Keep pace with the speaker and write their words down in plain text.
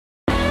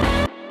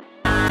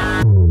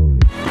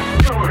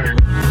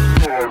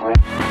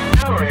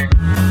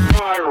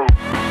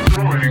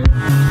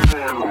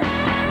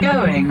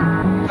Going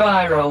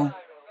viral.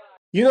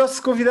 E o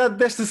nosso convidado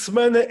desta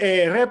semana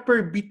é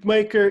rapper,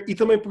 beatmaker e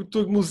também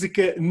produtor de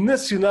música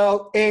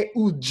nacional, é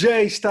o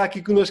Jay, está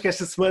aqui connosco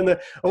esta semana.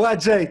 Olá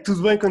Jay,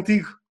 tudo bem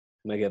contigo?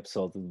 Como é que é,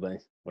 pessoal? Tudo bem?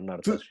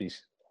 Bernardo, estás fixe?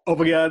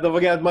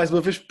 Obrigado mais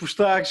uma vez por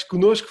estares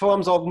connosco.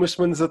 Falámos algumas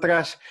semanas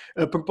atrás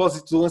a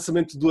propósito do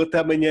lançamento do Até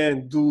Amanhã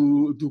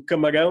do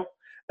Camarão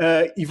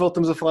e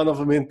voltamos a falar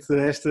novamente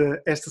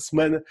esta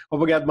semana.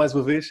 Obrigado mais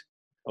uma vez.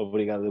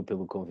 Obrigado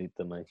pelo convite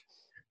também.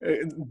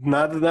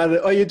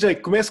 Nada. Olha,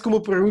 Jake, começo com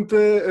uma pergunta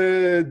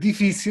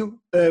difícil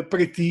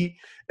para ti,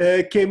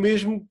 que é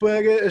mesmo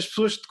para as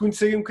pessoas te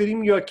conhecerem um bocadinho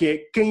melhor, que é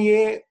quem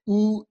é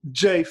o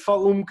Jay?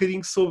 Fala um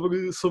bocadinho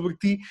sobre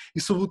ti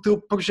e sobre o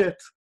teu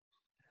projeto.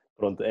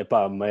 Pronto,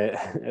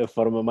 a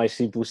forma mais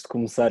simples de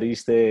começar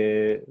isto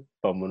é...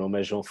 o meu nome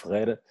é João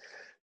Ferreira,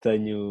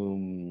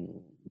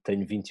 tenho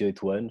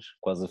 28 anos,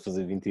 quase a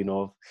fazer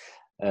 29.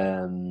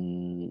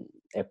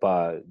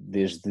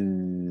 Desde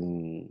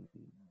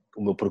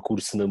o meu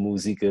percurso na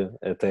música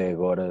até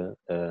agora,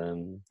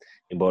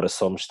 embora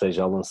só me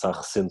esteja a lançar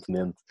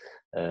recentemente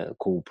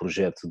com o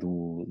projeto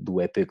do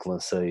EP que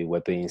lancei, o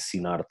EP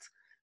Ensinar-te,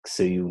 que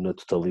saiu na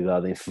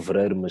totalidade em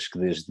fevereiro, mas que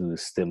desde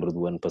setembro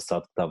do ano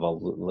passado estava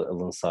a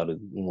lançar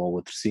um ou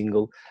outro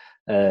single.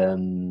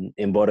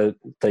 Embora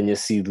tenha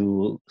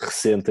sido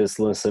recente esse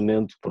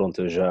lançamento,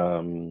 pronto, eu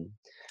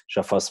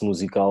já faço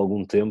música há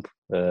algum tempo.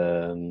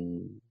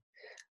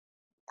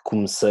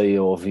 Comecei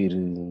a ouvir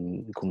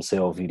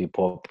hip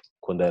hop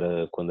quando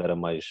era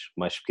mais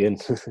pequeno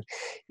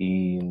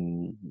e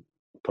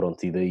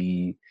pronto, e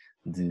daí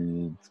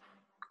de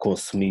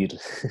consumir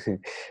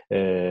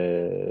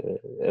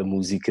a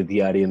música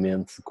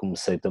diariamente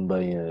comecei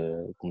também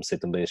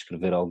a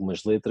escrever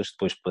algumas letras,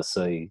 depois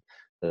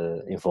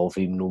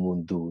envolvi-me no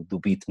mundo do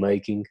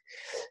beatmaking.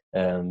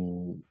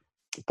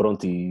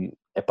 Pronto, e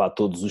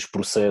todos os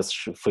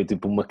processos, foi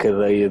tipo uma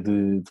cadeia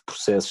de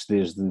processos,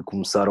 desde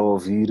começar a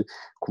ouvir,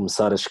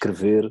 começar a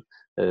escrever,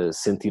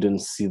 sentir a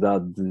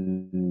necessidade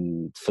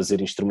de fazer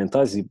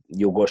instrumentais, e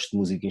eu gosto de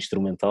música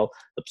instrumental,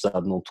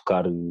 apesar de não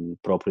tocar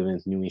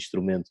propriamente nenhum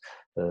instrumento,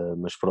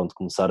 mas pronto,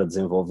 começar a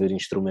desenvolver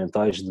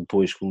instrumentais.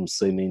 Depois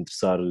comecei-me a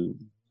interessar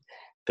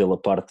pela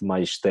parte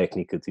mais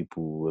técnica,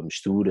 tipo a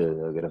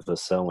mistura, a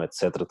gravação,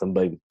 etc.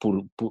 Também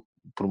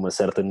por uma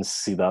certa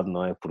necessidade,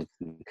 não é? Porque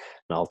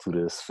na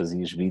altura se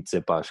fazias beats,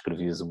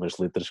 escrevias umas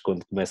letras,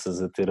 quando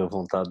começas a ter a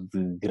vontade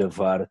de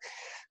gravar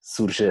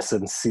surge essa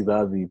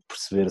necessidade e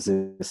perceberes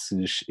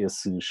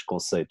esses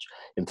conceitos.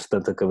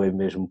 Entretanto acabei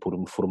mesmo por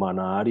me formar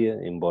na área,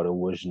 embora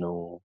hoje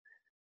não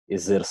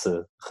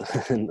exerça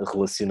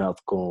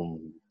relacionado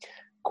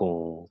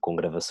com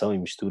gravação e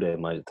mistura,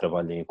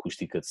 trabalho em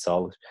acústica de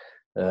salas.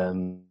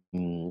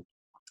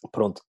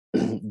 Pronto,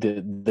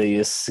 dei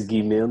esse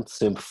seguimento,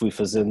 sempre fui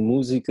fazendo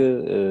música.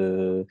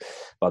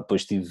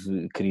 Depois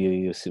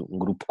criei assim, um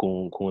grupo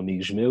com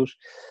amigos meus,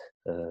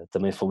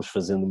 também fomos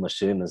fazendo umas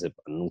cenas,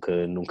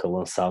 nunca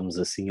lançámos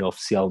assim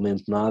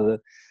oficialmente nada.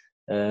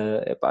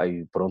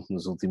 E pronto,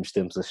 nos últimos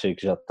tempos achei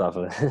que já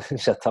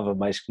estava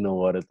mais que na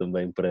hora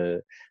também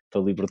para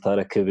libertar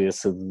a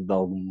cabeça de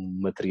algum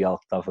material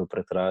que estava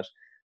para trás,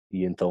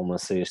 e então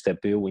lancei este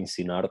EP, o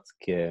Ensinar-te,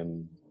 que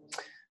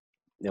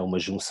é uma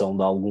junção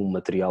de algum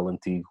material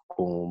antigo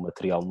com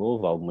material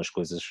novo. Algumas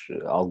coisas,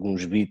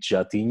 alguns beats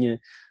já tinha,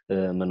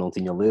 mas não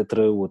tinha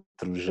letra,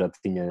 outros já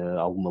tinha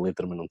alguma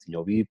letra, mas não tinha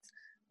o beat,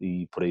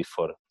 e por aí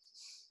fora.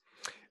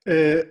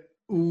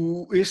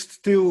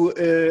 Este teu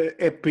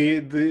EP,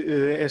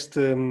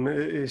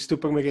 este teu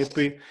primeiro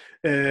EP,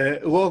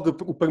 logo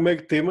o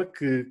primeiro tema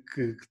que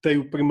tem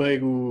o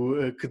primeiro,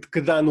 que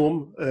dá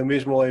nome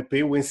mesmo ao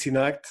EP, o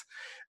Ensinar-te,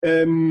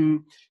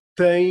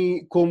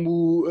 tem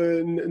como,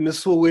 na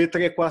sua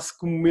letra, é quase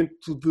que um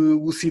momento de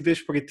lucidez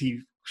para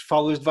ti.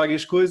 Falas de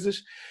várias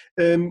coisas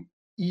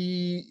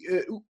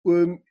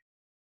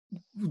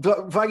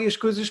várias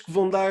coisas que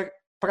vão dar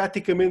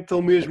praticamente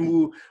ao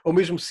mesmo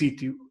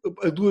sítio.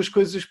 Duas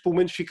coisas pelo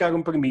menos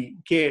ficaram para mim,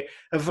 que é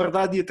a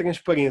verdade e a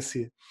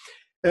transparência.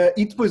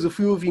 E depois eu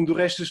fui ouvindo o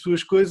resto das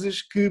tuas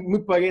coisas, que me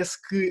parece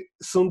que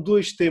são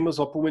dois temas,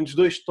 ou pelo menos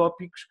dois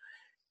tópicos,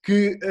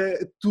 que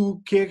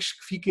tu queres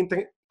que fiquem,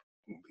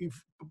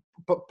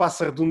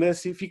 passa a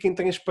redundância, fiquem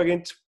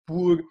transparentes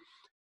por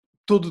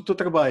todo o teu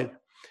trabalho.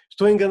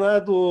 Estou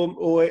enganado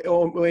ou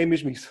é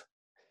mesmo isso?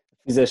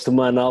 Fizeste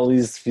uma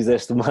análise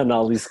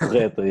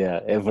correta,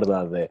 é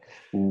verdade.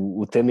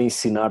 O tema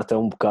Ensinar-te é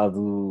um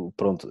bocado,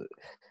 pronto,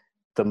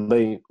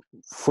 também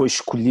foi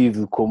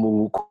escolhido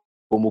como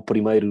o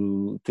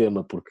primeiro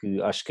tema, porque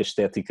acho que a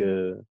estética,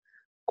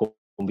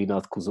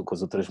 combinado com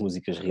as outras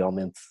músicas,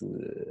 realmente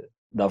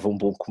dava um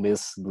bom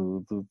começo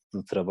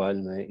do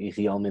trabalho, né? E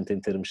realmente, em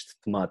termos de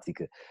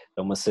temática,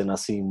 é uma cena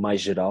assim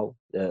mais geral,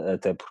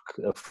 até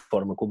porque a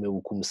forma como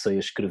eu comecei a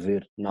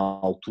escrever na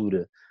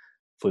altura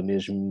foi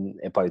mesmo,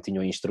 eu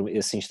tinha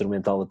esse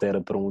instrumental, até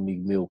era para um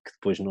amigo meu que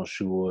depois não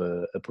chegou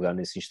a pegar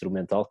nesse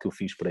instrumental que eu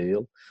fiz para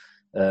ele.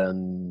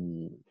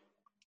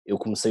 Eu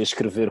comecei a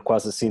escrever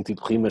quase assim,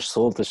 tipo rimas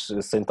soltas,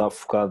 sem estar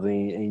focado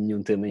em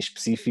nenhum tema em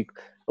específico.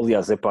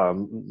 aliás, a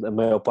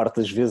maior parte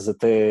das vezes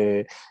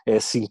até é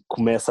assim que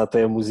começa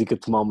até a música a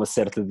tomar uma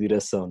certa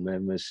direção, né?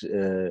 Mas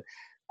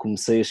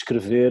comecei a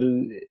escrever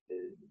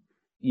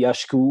e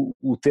acho que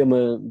o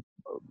tema,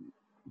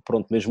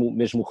 pronto,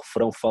 mesmo o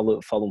refrão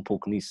fala um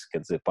pouco nisso, quer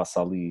dizer,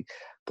 passa ali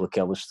por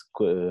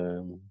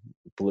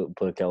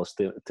aqueles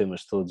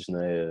temas todos,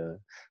 né?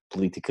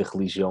 Política,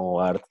 religião ou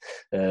arte,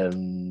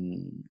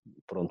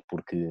 pronto,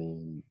 porque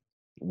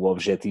o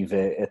objetivo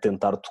é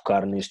tentar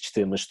tocar nestes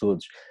temas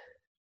todos,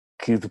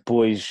 que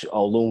depois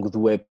ao longo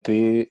do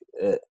EP,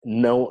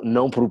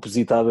 não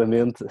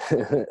propositadamente,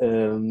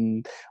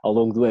 ao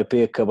longo do EP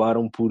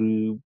acabaram por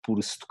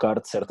se tocar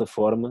de certa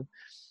forma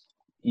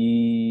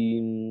e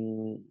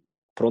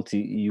pronto,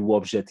 e o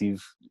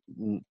objetivo,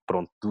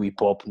 pronto, do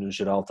hip hop no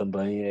geral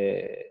também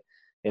é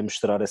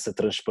mostrar essa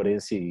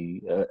transparência e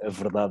a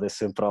verdade é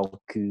sempre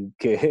algo que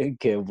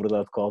é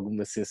abordado com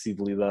alguma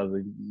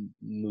sensibilidade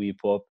no hip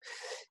hop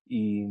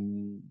e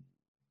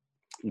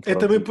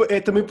pronto,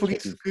 É também por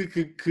isso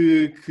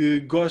que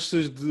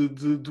gostas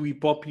do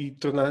hip hop e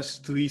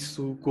tornaste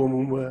isso como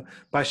uma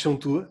paixão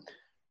tua?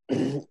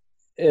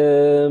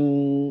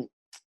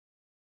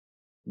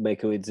 Como é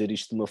que eu ia dizer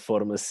isto de uma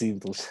forma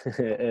simples?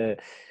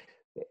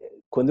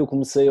 Quando eu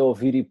comecei a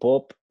ouvir hip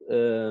hop,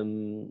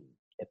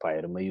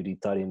 era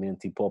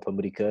maioritariamente hip hop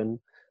americano,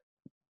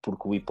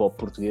 porque o hip hop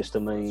português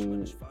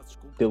também,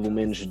 pelo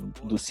menos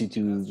do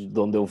sítio de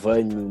onde eu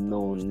venho,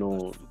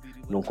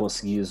 não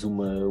conseguias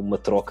uma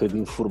troca de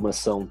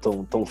informação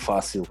tão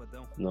fácil,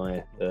 não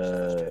é?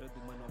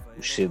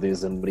 Os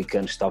CDs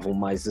americanos estavam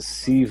mais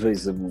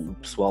acessíveis, o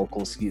pessoal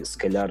conseguia, se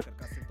calhar,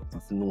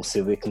 num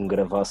CD que me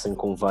gravassem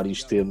com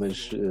vários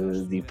temas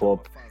de hip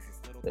hop,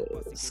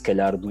 se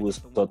calhar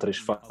 2 ou 3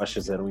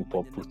 faixas eram hip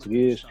hop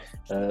português,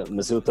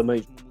 mas eu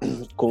também,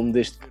 como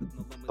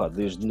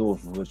desde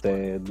novo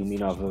até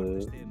dominava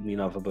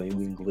bem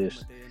o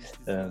inglês,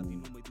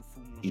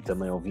 e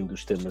também ouvindo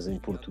os temas em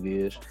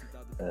português,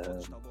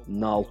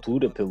 na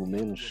altura pelo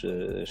menos,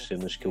 as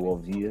cenas que eu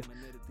ouvia,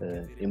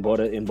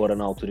 embora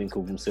na altura em que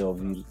eu comecei a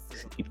ouvir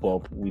hip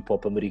hop, o hip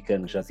hop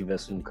americano já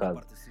tivesse um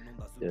bocado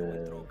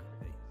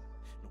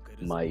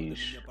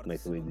mais, como é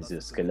que eu ia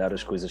dizer, se calhar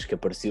as coisas que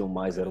apareciam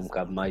mais eram um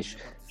bocado mais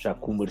já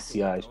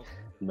comerciais,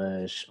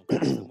 mas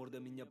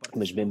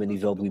mesmo a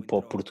nível do hip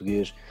hop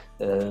português,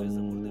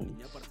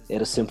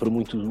 era sempre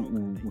muito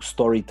o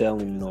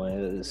storytelling, não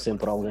é?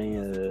 Sempre alguém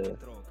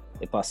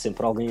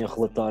a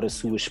relatar a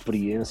sua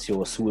experiência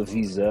ou a sua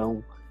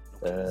visão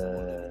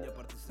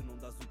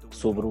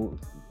sobre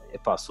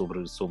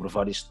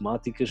várias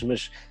temáticas,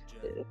 mas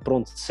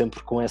pronto,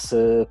 sempre com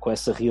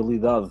essa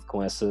realidade,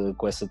 com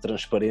essa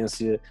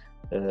transparência,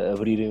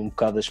 abrirem um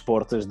bocado as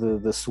portas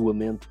da sua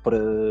mente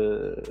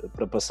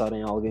para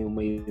passarem a alguém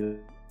uma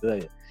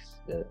ideia.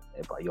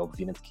 E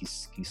obviamente que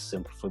isso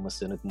sempre foi uma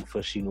cena que me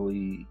fascinou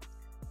e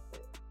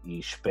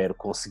espero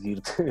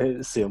conseguir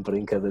sempre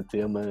em cada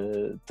tema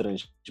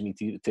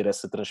transmitir, ter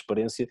essa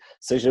transparência,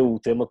 seja o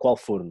tema qual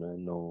for,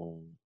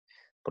 não,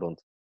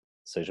 pronto,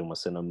 seja uma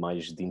cena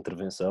mais de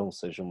intervenção,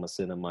 seja uma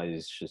cena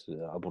mais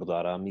a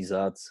abordar a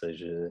amizade,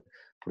 seja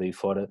por aí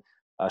fora,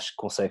 acho que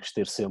consegues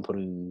ter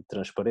sempre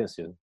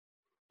transparência,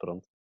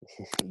 pronto,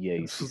 e é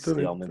isso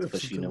realmente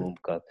fascina-me um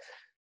bocado.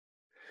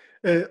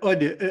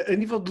 Olha, a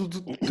nível do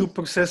teu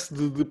processo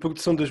de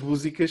produção das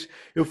músicas,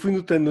 eu fui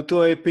notando no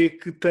teu EP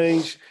que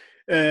tens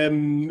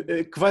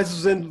que vais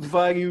usando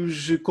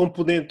vários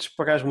componentes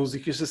para as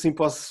músicas, assim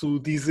posso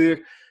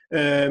dizer.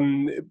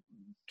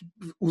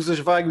 Usas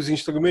vários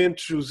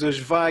instrumentos, usas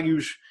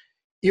vários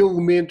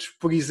elementos.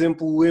 Por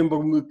exemplo,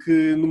 lembro-me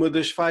que numa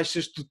das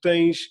faixas tu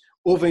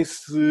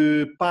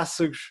ouvem-se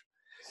pássaros.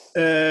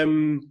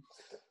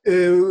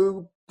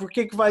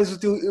 Porque é que vais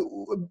utilizar?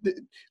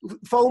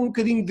 Fala um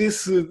bocadinho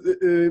desse.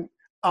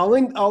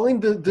 Além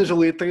das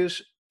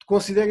letras,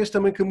 consideras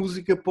também que a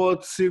música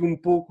pode ser um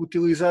pouco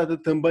utilizada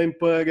também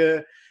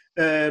para.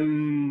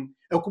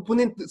 A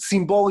componente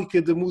simbólica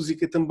da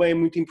música também é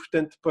muito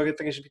importante para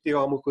transmitir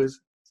alguma coisa?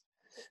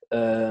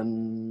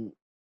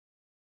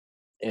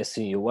 É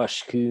assim, eu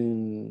acho que.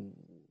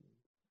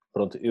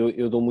 Pronto,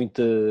 eu dou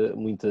muita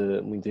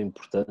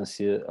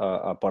importância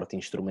à parte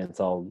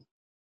instrumental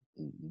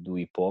do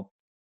hip hop,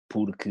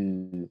 porque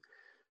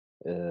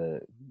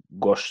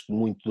gosto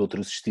muito de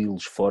outros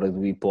estilos fora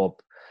do hip hop,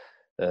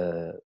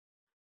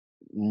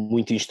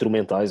 muito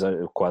instrumentais,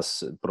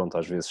 quase, pronto,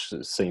 às vezes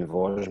sem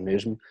voz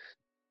mesmo,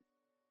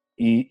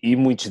 e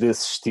muitos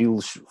desses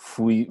estilos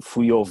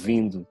fui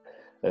ouvindo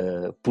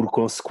por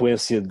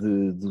consequência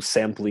do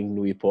sampling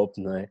no hip hop,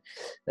 não é?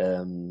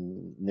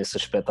 Nesse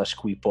aspecto acho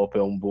que o hip hop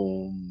é um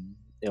bom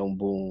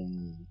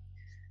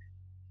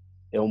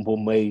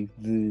meio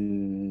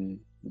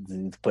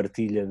de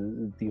partilha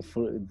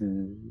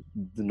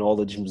de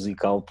knowledge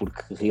musical,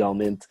 porque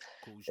realmente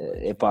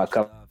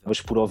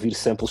acabas por ouvir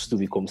samples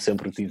tudo, e como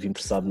sempre estive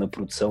interessado na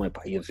produção, e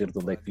a ver de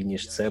onde é que vinha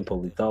este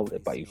sample e tal,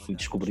 e fui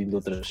descobrindo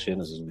outras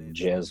cenas, o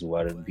jazz, o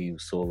R&B, o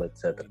soul,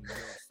 etc.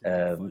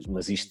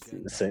 Mas isto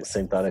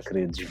sem estar a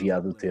querer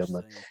desviar do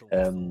tema,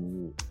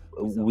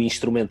 o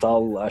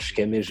instrumental acho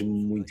que é mesmo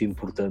muito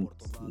importante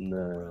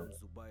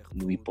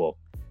no hip hop,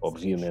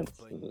 obviamente,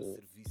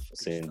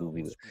 sem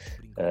dúvida.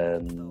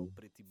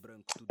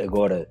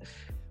 Agora,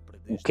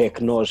 o que é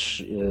que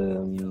nós...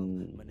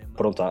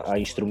 pronto, há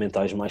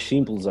instrumentais mais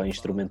simples, há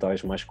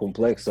instrumentais mais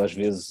complexos, às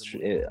vezes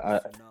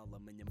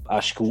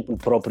acho que o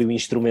próprio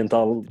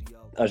instrumental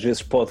às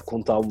vezes pode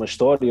contar uma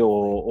história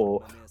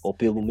ou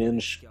pelo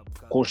menos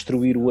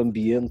construir o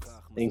ambiente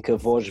em que a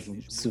voz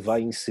se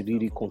vai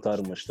inserir e contar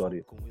uma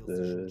história.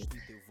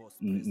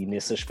 E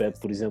nesse aspecto,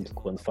 por exemplo,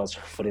 quando fazes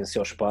referência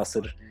aos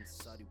pássaros,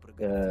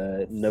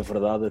 na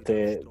verdade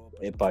até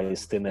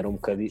esse tema era um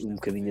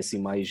bocadinho assim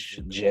mais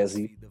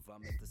jazzy,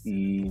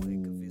 e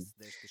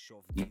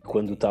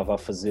quando estava a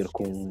fazer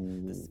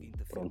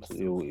pronto,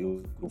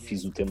 eu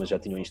fiz o tema, já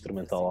tinha um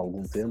instrumental há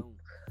algum tempo.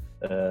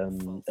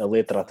 A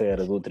letra até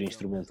era de outra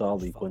instrumental,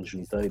 e quando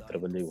juntei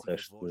trabalhei o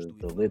resto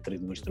da letra e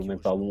do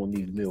instrumental. Um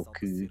amigo meu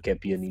que é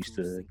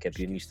pianista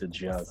de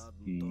jazz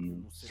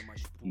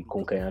e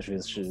com quem às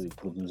vezes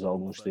produz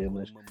alguns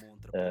temas,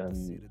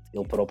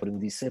 ele próprio me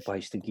disse: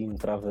 isto aqui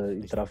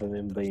entrava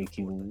mesmo bem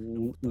aqui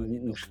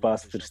uns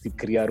pássaros, tipo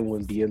criar um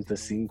ambiente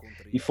assim,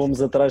 e fomos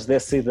atrás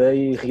dessa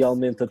ideia, e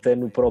realmente até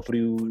no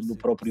próprio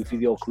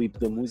videoclipe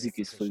da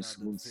música, isso foi o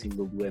segundo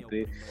single do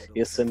EP,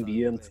 esse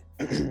ambiente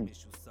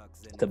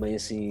também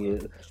assim,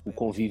 o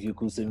convívio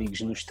com os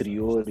amigos no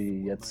exterior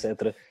e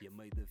etc,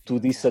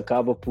 tudo isso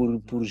acaba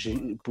por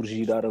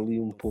girar ali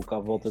um pouco à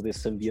volta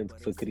desse ambiente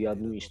que foi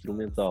criado no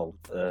instrumental.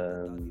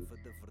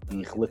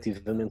 E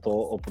relativamente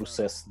ao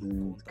processo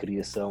de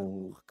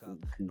criação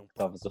que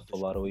estavas a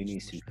falar ao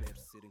início,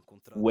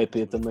 o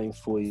EP também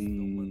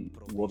foi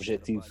o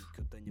objetivo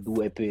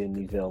do EP a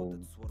nível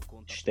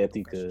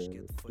estética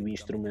do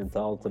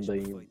instrumental.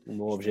 Também o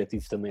meu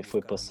objetivo também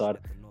foi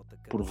passar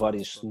por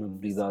várias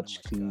sonoridades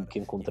que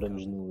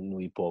encontramos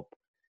no hip hop.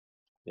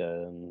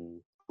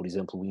 Por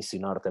exemplo, o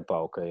Ensinar-te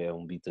é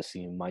um beat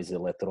assim mais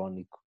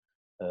eletrónico,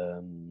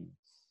 um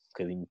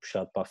bocadinho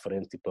puxado para a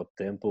frente, tipo up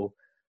tempo.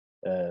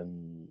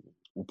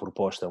 O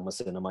Proposta é uma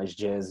cena mais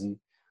jazzy.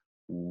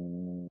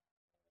 O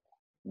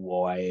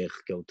OAR,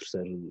 que é o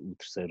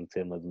terceiro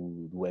tema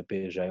do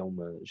EP,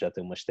 já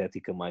tem uma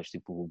estética mais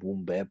tipo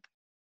boom bap.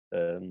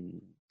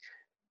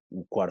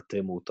 O quarto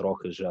tema, o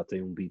Troca, já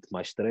tem um beat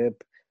mais trap.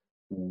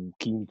 O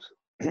quinto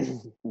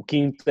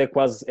é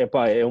quase,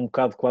 é um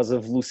bocado quase a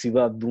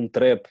velocidade de um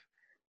trap.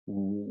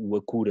 O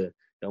Acura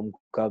é um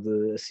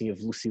bocado assim a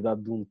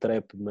velocidade de um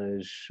trap,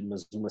 mas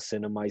uma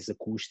cena mais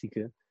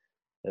acústica,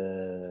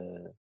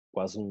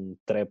 quase um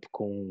trap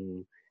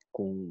com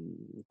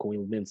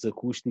elementos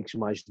acústicos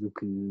mais do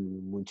que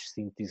muitos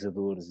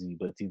sintetizadores e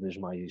batidas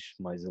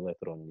mais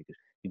eletrónicas.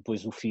 E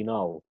depois o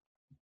final,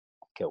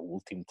 que é o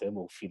último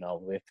tema, o final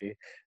do EP,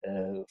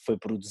 foi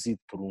produzido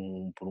por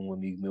um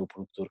amigo meu,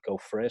 produtor, que é o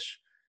Fresh,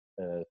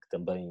 que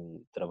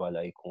também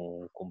trabalha aí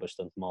com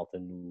bastante malta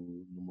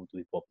no mundo do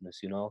hip hop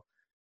nacional.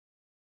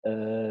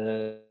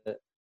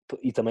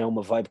 E também é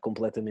uma vibe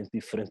completamente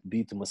diferente de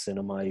beat, uma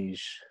cena mais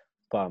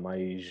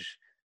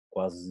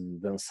quase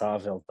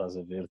dançável, estás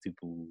a ver,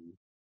 tipo,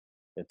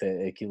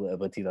 até aquilo, a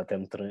batida até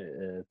me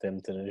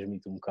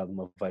transmite um bocado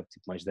uma vibe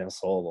tipo mais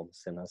dancehall, ou uma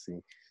cena assim.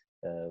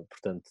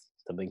 Portanto,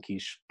 também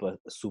quis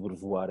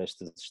sobrevoar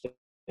estas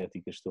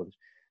estéticas todas.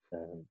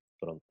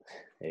 Pronto,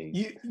 é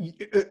isso. E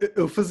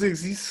ao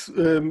fazeres isso,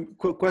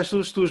 quais são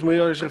as tuas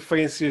maiores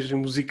referências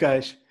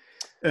musicais?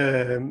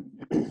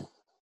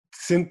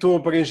 Sendo tão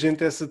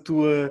abrangente essa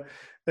tua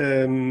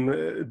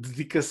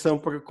dedicação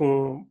para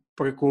com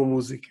a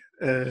música?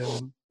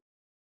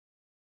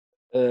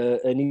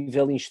 A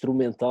nível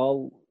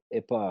instrumental,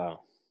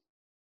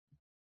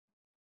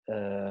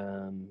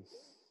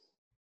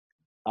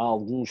 há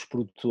alguns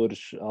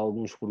produtores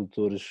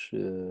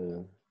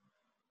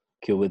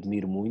que eu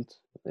admiro muito.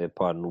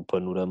 No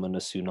panorama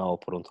nacional,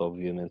 pronto,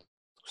 obviamente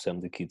o Sam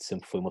da Kid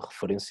sempre foi uma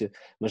referência,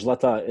 mas lá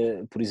está,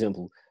 por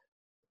exemplo,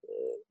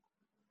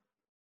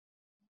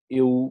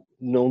 eu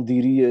não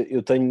diria,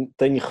 eu tenho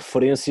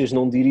referências,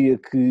 não diria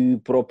que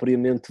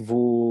propriamente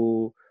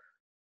vou,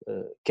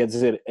 quer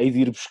dizer, hei de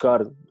ir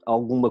buscar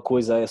alguma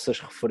coisa a essas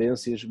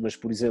referências, mas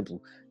por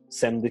exemplo,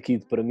 Sam da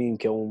Kid para mim,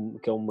 que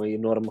é uma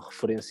enorme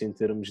referência em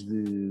termos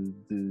de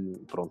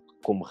pronto,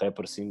 como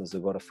rapper sim, mas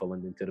agora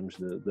falando em termos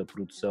da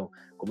produção,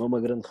 como é uma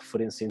grande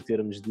referência em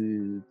termos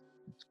de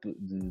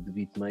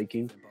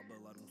beatmaking.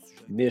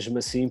 Mesmo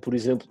assim, por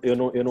exemplo, eu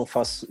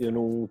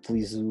não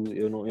utilizo,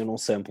 eu não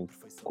sample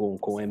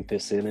com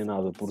MPC nem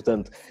nada,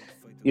 portanto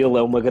ele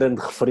é uma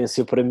grande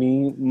referência para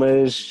mim,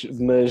 mas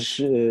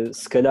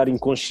se calhar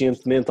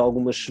inconscientemente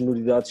algumas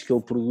sonoridades que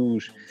ele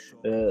produz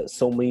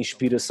são uma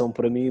inspiração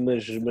para mim,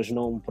 mas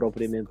não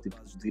propriamente,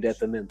 tipo,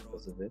 diretamente,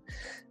 estás a ver?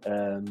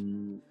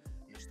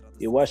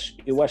 Eu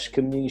acho que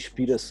a minha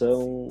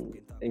inspiração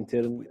em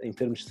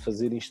termos de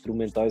fazer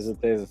instrumentais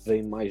até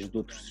vem mais de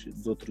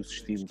outros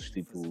estilos,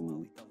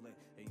 tipo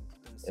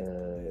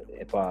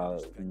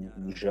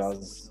o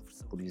jazz,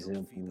 por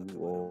exemplo,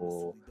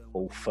 ou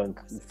o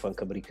funk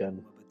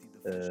americano.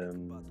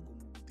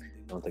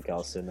 pronto,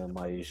 aquela cena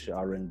mais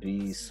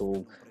R&B,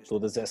 soul,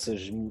 todas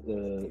essas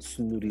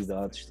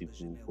sonoridades,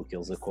 tipo, com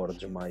aqueles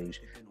acordes mais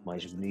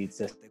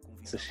bonitos,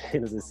 essas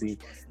cenas assim,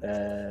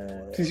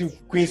 Sim,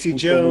 Quincy puxam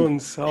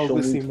Jones, puxam algo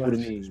assim muito por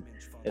mais. mim.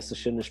 Essas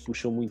cenas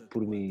puxam muito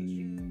por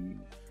mim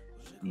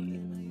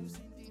e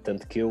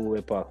tanto que eu,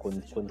 epá,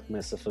 quando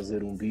começo a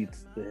fazer um beat,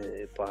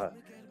 epá,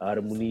 a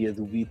harmonia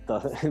do beat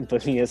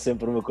para mim é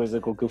sempre uma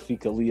coisa com que eu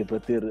fico ali a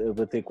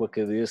bater com a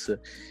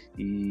cabeça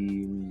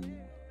e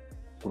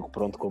porque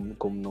pronto,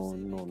 como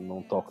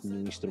não toco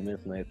nenhum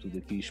instrumento, não é tudo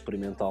aqui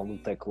experimental no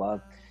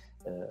teclado,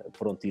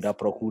 pronto, ir à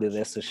procura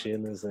dessas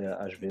cenas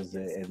às vezes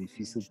é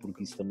difícil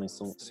porque isso também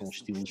são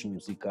estilos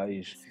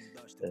musicais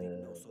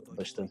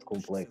bastante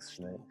complexos,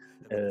 né?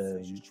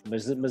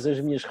 Mas as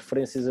minhas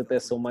referências até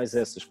são mais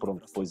essas,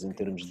 pronto, depois em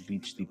termos de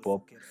beats de hip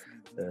hop,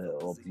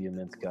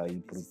 obviamente que há aí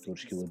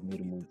produtores que eu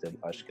admiro muito,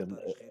 acho que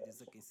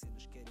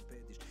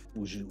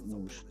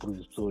os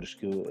produtores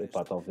que eu,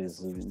 epá, talvez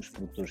os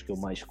produtores que eu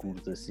mais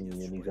curto assim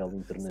a nível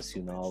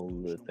internacional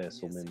até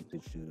são mesmo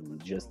tipo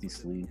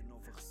Justice League,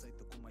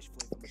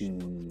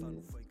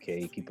 que é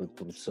a equipa de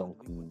produção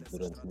que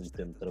durante muito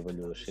tempo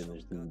trabalhou as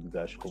cenas de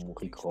gajos como o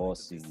Rick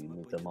Ross e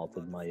muita malta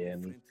de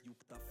Miami.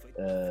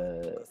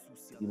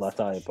 E lá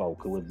está, epá, o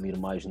que eu admiro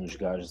mais nos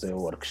gajos é a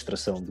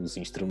orquestração dos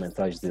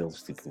instrumentais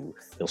deles, tipo,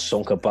 eles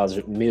são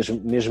capazes,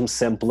 mesmo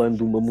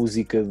samplando uma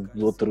música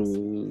de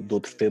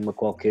outro tema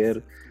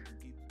qualquer,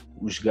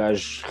 os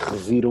gajos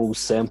reviram o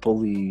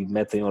sample e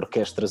metem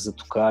orquestras a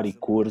tocar e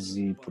cores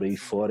e por aí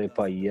fora,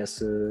 epá, e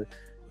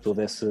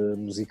toda essa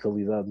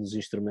musicalidade nos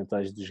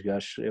instrumentais dos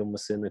gajos é uma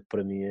cena que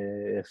para mim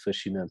é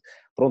fascinante.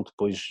 Pronto,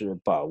 depois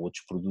pá,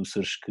 outros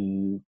producers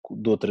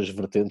de outras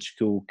vertentes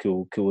que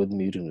eu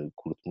admiro, né?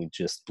 Curto muito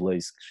Just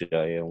Blaze, que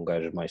já é um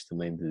gajo mais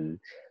também de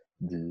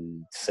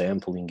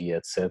sampling e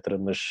etc,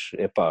 mas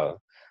é pá,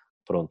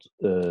 pronto,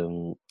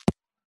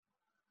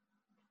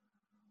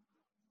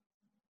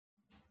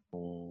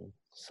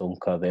 são um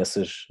bocado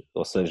dessas,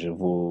 ou seja,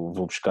 vou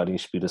buscar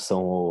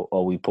inspiração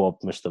ao hip hop,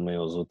 mas também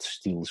aos outros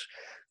estilos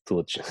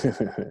todos,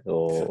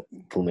 ou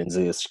pelo menos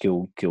a esses que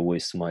eu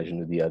ouço mais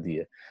no dia a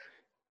dia.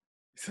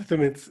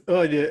 Exatamente.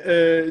 Olha,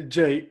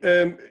 Jay,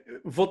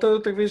 voltando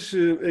outra vez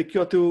aqui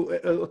ao teu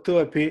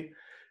EP,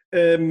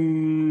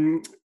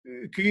 um,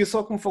 queria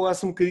só que me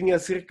falasse um bocadinho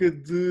acerca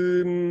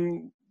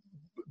do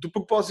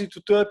propósito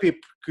do teu EP,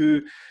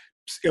 porque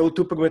é o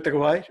teu primeiro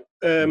trabalho.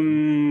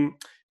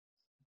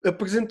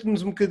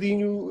 Apresenta-nos um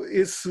bocadinho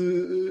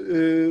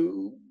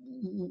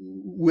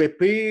o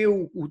EP,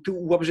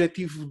 o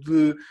objetivo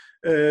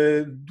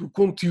do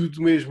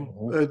conteúdo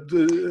mesmo,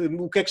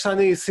 o que é que está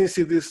na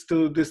essência desse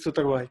teu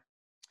trabalho?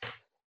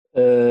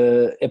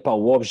 Epá,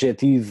 o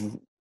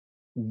objetivo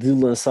de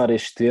lançar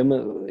este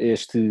tema,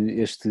 este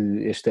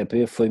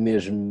EP, foi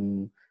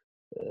mesmo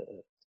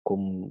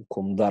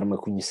como dar-me a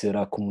conhecer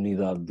à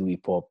comunidade do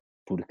hip hop,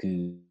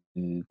 porque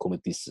como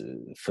eu disse,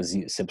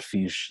 sempre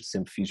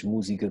fiz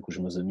música com os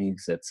meus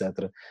amigos,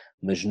 etc,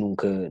 mas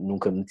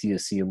nunca meti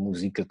assim a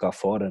música cá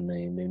fora,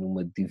 nem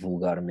numa de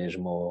divulgar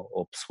mesmo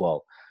ao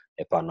pessoal.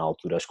 Epá, na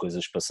altura as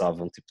coisas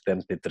passavam tipo de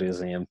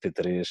MP3 em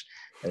MP3,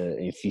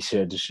 em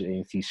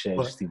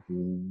ficheiros tipo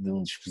de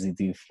um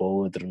dispositivo para o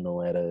outro,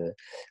 não era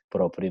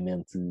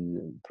propriamente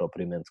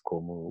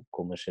como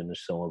as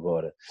cenas são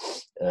agora.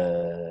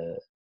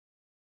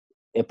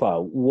 Epá,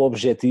 o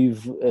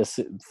objetivo,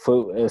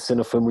 a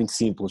cena foi muito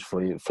simples,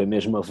 foi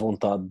mesmo a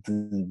vontade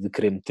de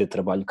querer meter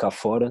trabalho cá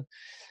fora,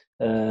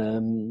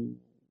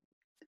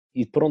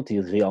 e pronto,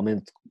 e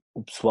realmente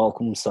o pessoal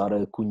começar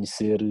a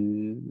conhecer,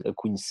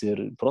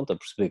 pronto, a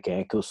perceber quem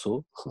é que eu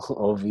sou,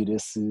 a ouvir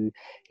esse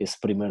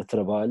primeiro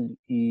trabalho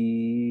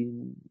e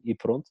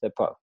pronto,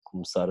 epá,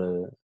 começar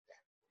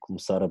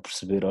a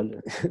perceber,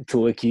 olha,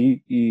 estou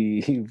aqui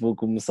e vou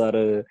começar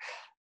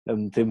a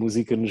meter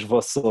música nos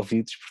vossos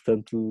ouvidos,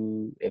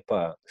 portanto,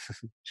 epá,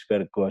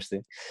 espero que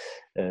gostem.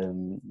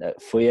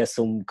 Foi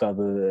esse um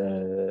bocado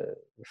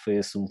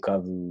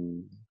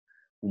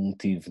o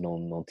motivo,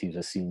 não tive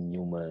assim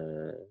nenhuma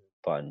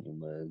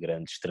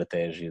grande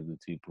estratégia do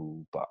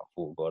tipo, pá,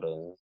 vou agora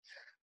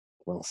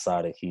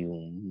lançar aqui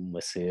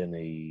uma cena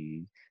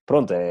e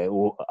pronto,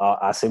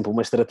 há sempre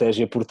uma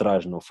estratégia por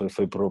trás, não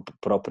foi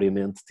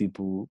propriamente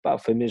tipo, pá,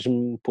 foi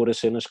mesmo pôr as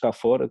cenas cá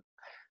fora,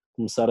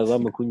 começar a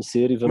dar-me a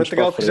conhecer e vamos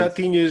para a Material que já frente.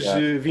 tinhas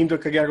vindo a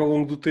criar ao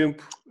longo do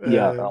tempo. E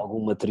há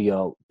algum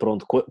material.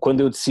 Pronto,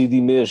 quando eu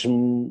decidi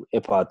mesmo,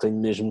 epá, tenho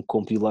mesmo que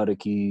compilar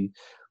aqui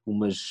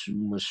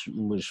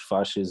umas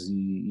faixas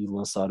e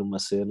lançar uma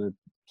cena,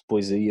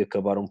 depois aí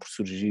acabaram por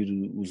surgir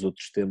os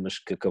outros temas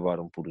que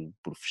acabaram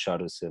por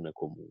fechar a cena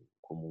como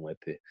um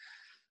EP.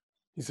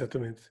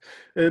 Exatamente.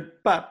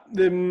 Pá,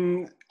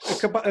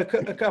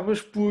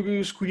 acabas por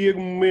escolher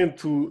um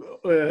momento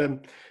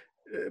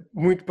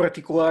muito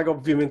particular,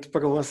 obviamente,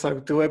 para lançar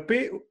o teu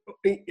EP.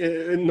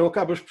 Não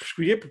acabas por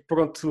escolher, porque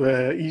pronto,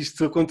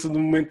 isto acontece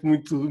num momento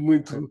muito,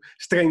 muito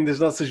estranho das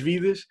nossas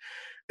vidas.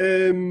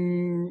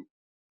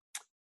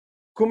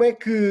 Como é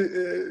que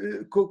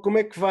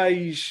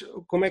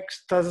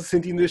estás a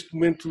sentir neste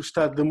momento o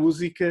estado da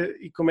música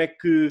e como é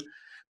que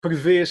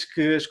prevês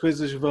que as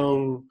coisas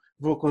vão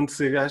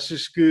acontecer?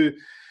 Achas que...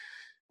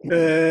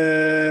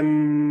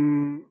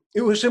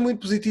 eu achei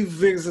muito positivo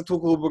veres a tua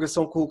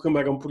colaboração com o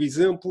Camarão, por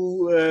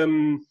exemplo.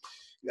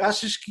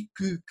 Achas que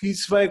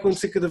isso vai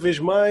acontecer cada vez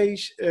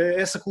mais?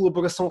 Essa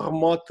colaboração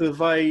remota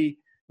vai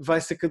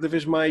ser cada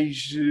vez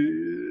mais...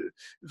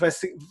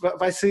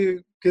 vai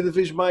ser cada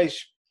vez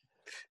mais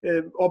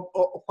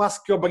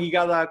quase que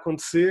obrigada a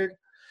acontecer?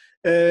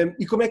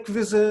 E como é que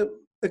vês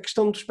a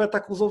questão dos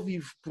espetáculos ao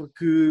vivo?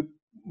 Porque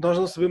nós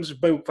não sabemos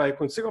bem o que vai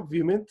acontecer,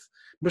 obviamente,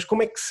 mas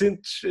como é que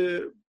sentes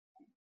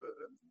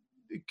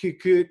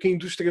que a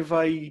indústria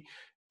vai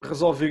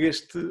resolver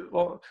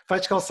vai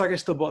descalçar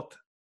esta bota?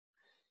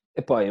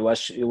 Epá, eu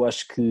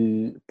acho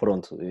que,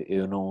 pronto,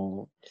 eu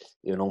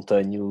não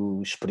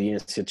tenho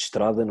experiência de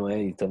estrada, não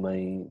é? E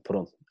também,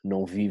 pronto,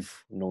 não vivo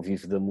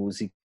da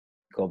música,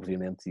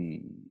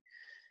 obviamente,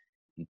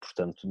 e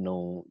portanto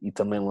não, e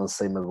também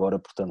lancei-me agora,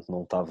 portanto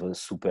não estava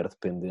super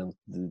dependente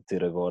de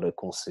ter agora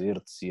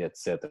concertos e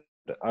etc.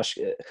 Acho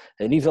que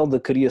a nível da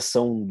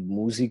criação de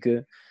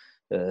música,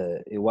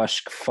 eu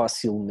acho que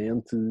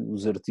facilmente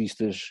os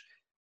artistas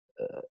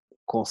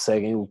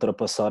conseguem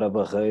ultrapassar a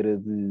barreira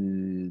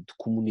de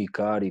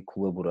comunicar e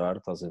colaborar,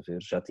 estás a ver?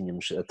 Já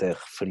tínhamos até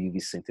referido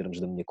isso em termos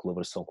da minha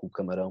colaboração com o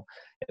Camarão.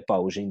 Epá,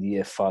 hoje em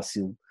dia é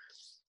fácil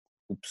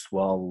o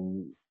pessoal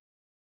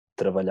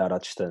trabalhar à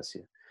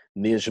distância.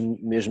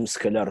 Mesmo se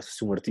calhar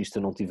se um artista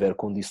não tiver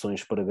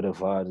condições para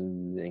gravar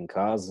em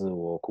casa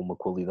ou com uma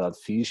qualidade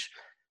fixe,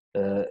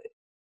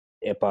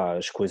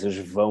 as coisas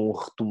vão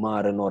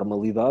retomar a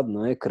normalidade,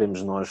 não é?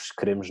 Queremos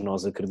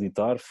nós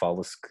acreditar,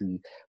 fala-se que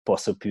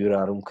possa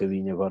piorar um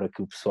bocadinho agora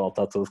que o pessoal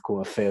está todo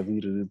com a fé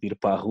de ir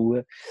para a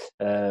rua,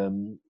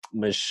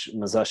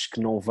 mas acho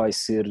que não vai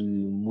ser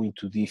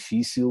muito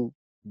difícil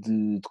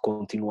de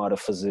continuar a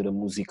fazer a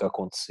música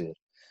acontecer.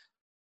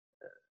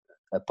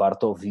 A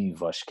parte ao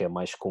vivo acho que é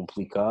mais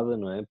complicada,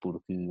 não é?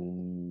 Porque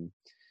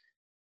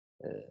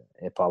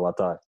lá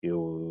está,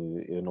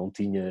 eu não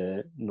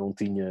tinha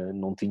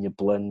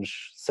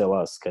planos, sei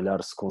lá, se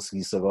calhar se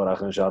conseguisse agora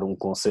arranjar um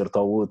concerto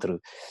ao outro,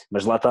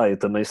 mas lá está, eu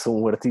também sou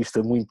um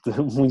artista muito,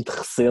 muito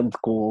recente,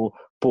 com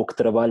pouco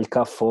trabalho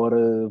cá fora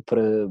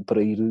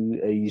para ir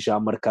aí já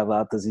marcar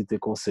datas e ter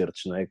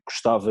concertos, não é?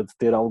 Gostava de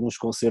ter alguns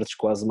concertos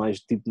quase mais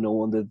tipo na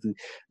onda de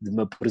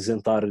me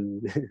apresentar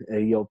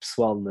aí ao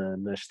pessoal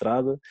na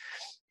estrada,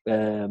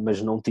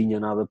 mas não tinha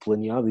nada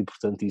planeado e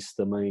portanto isso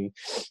também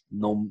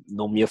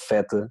não me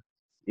afeta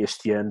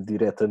este ano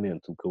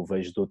diretamente. O que eu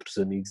vejo de outros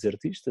amigos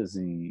artistas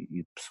e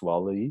de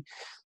pessoal aí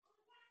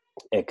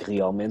é que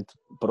realmente,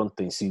 pronto,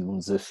 tem sido um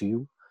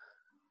desafio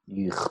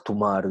e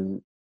retomar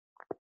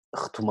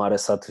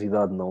essa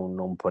atividade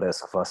não me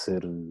parece que vá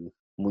ser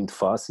muito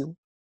fácil,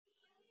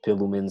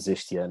 pelo menos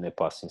este ano.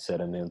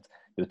 Sinceramente,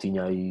 eu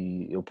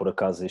por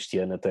acaso este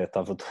ano até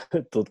estava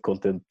todo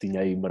contente,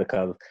 tinha aí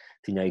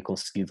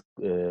conseguido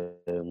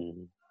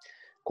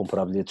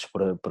comprar bilhetes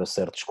para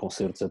certos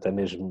concertos, até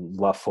mesmo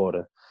lá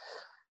fora.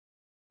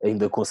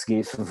 Ainda consegui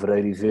em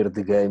fevereiro ir ver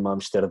The Game a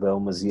Amsterdão,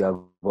 mas ia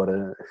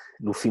agora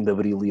no fim de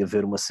abril ia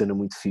ver uma cena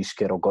muito fixe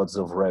que era o Gods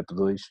of Rap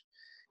 2,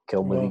 que é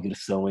uma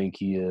digressão em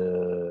que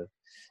ia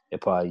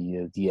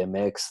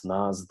DMX,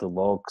 Nas, The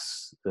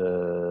Lox,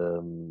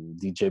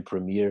 DJ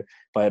Premier,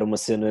 era uma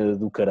cena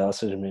do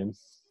caraças mesmo,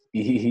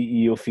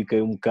 e eu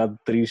fiquei um bocado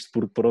triste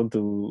porque pronto,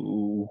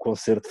 o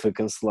concerto foi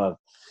cancelado.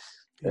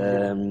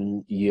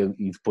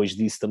 E depois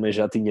disso também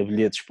já tinha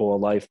bilhetes para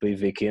o Alive para ir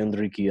ver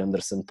Kendrick e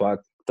Anderson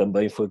 .Paak, que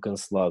também foi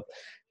cancelado,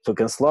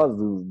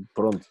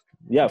 pronto.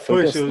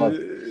 Foi cancelado.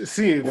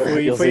 Sim,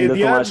 Eles foi ainda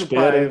estão à adiado.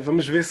 espera.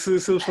 Vamos ver se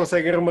eles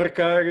conseguem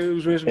remarcar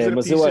os mesmos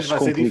Mas eu artistas. acho Vai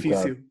ser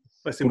complicado, difícil.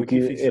 Vai ser porque,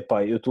 muito difícil.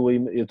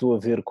 eu estou a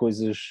ver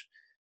coisas,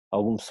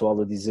 algum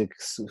pessoal a dizer que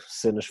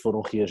cenas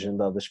foram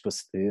reagendadas para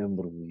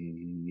setembro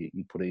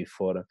e por aí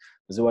fora,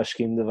 mas eu acho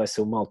que ainda vai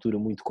ser uma altura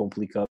muito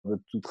complicada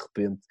de tu de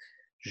repente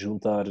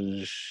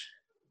juntares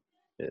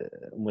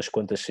umas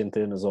quantas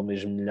centenas ou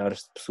mesmo milhares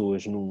de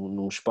pessoas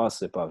num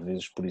espaço. Às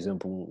vezes, por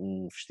exemplo,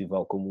 um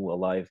festival como o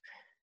Alive,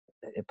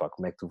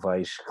 como é que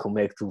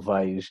tu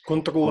vais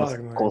Controlar,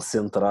 não é?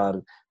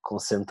 concentrar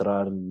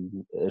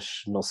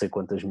as não sei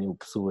quantas mil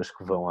pessoas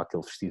que vão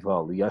àquele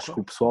festival, e acho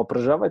que o pessoal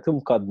para já vai ter um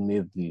bocado de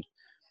medo de ir.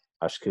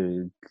 Acho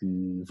que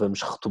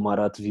vamos retomar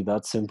a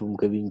atividade sempre um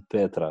bocadinho de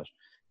pé atrás.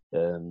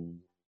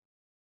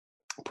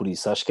 Por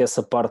isso, acho que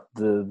essa parte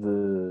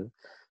de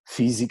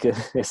física,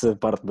 essa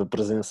parte da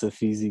presença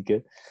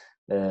física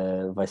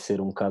vai ser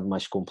um bocado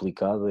mais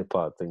complicada.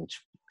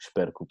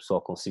 Espero que o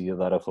pessoal consiga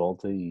dar a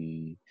volta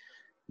e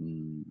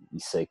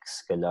sei que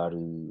se calhar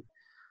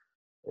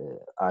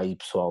há aí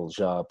pessoal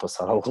já a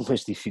passar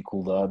algumas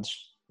dificuldades,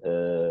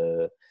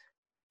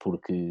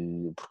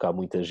 porque há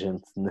muita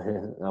gente,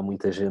 né? Há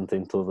muita gente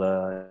em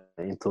toda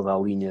a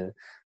linha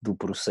do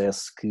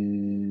processo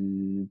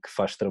que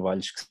faz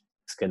trabalhos que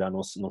se calhar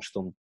não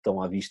estão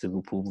tão à vista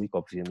do público,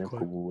 obviamente,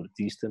 como o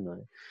artista, não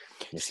é?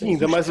 Mas sim,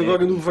 ainda mais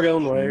agora no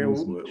verão, não é?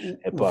 O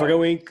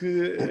verão em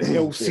que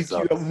é o sítio,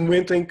 é o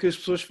momento em que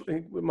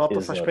a malta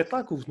faz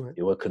espetáculos, não é?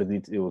 Eu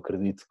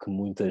acredito que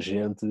muita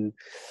gente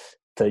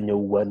tenha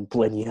o ano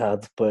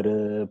planeado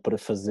para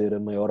fazer a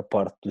maior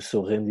parte do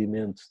seu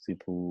rendimento,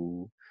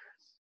 tipo,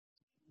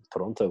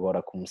 pronto, agora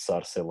a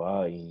começar, sei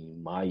lá, em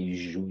maio,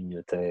 junho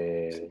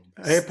até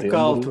A época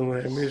alta, setembro, não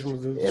é? Mesmo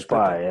dos epá,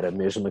 espetáculos. era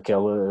mesmo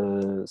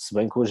aquela, se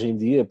bem que hoje em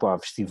dia, epá, há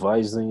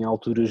festivais em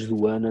alturas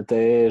do ano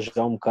até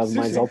já um bocado Sim,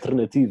 mais sim.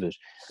 alternativas,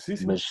 Sim,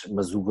 sim.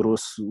 mas o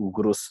grosso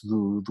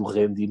do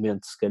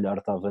rendimento se calhar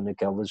estava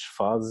naquelas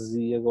fases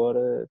e agora,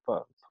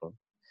 epá, pronto,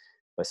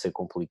 vai ser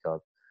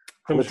complicado.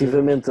 Vamos ver,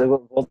 vamos ver.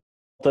 Agora,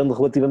 voltando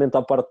relativamente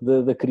à parte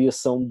da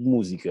criação de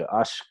música,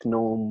 acho que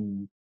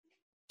não,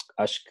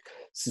 acho que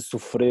se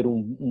sofrer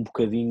um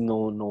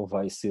bocadinho não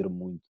vai ser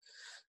muito.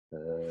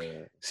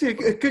 Sim,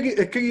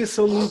 a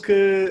criação nunca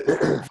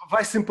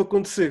vai sempre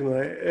acontecer, não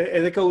é?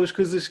 É daquelas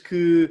coisas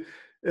que,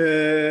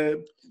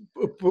 eh,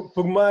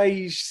 por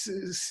mais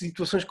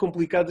situações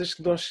complicadas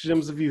que nós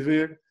estejamos a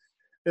viver,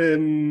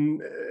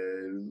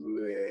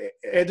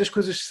 é das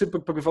coisas que sempre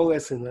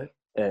prevalecem, não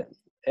é?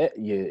 É,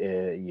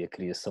 e a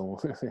criação,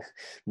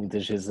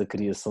 muitas vezes a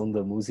criação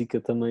da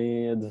música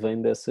também advém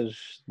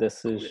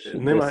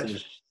Nem mais.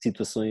 dessas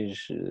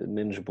situações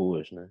menos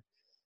boas, né?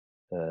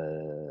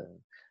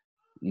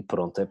 E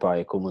pronto, epá,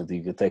 é como eu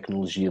digo, a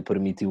tecnologia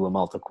permitiu a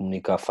malta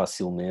comunicar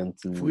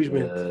facilmente.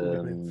 Felizmente,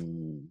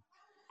 felizmente.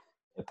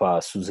 Epá,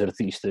 se os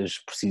artistas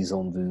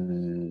precisam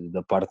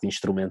da parte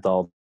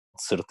instrumental,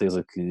 de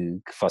certeza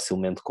que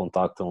facilmente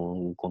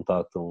contactam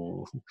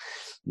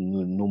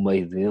no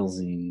meio deles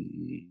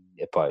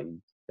epá,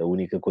 a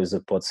única coisa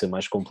que pode ser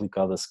mais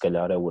complicada se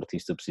calhar é o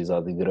artista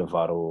precisar de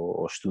gravar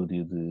ao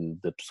estúdio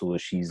da pessoa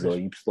X ou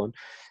Pois. Y.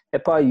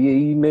 Epá, e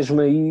aí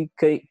mesmo aí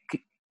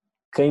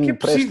quem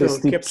presta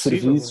esse Que é tipo de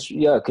possível, não é?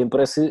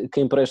 serviços,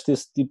 quem presta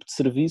esse tipo de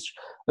serviços,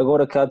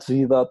 agora que a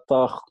atividade está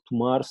a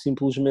retomar,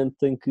 simplesmente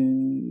tem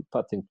que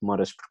tomar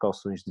as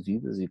precauções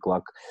devidas e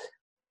claro que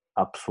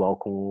há pessoal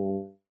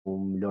com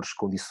melhores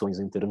condições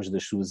em termos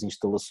das suas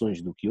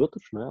instalações do que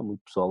outros, não é? Há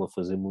muito pessoal a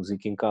fazer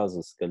música em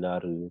casa, se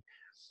calhar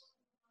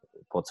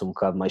pode ser um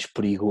bocado mais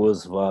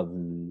perigoso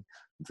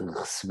de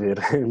receber,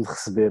 de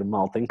receber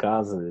malta em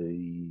casa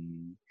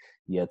e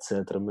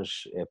etc, mas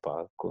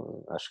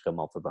acho que a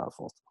malta dá a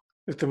volta.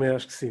 Eu também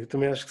acho que sim, eu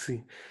também acho que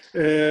sim.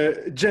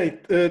 Jay,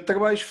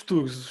 trabalhos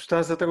futuros,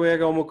 estás a trabalhar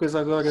alguma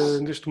coisa agora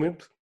neste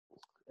momento?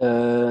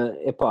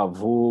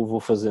 Vou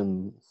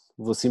fazendo,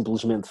 vou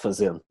simplesmente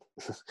fazendo.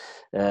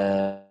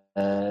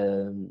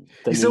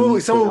 Tenho aí,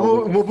 Isso é tenho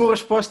algum. uma boa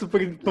resposta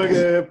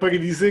para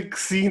dizer que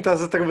sim,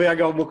 estás a trabalhar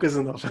em alguma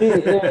coisa nova. Sim,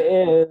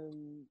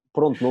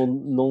 pronto,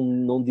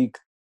 não digo que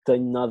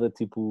tenho nada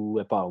tipo,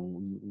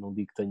 não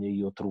digo que tenho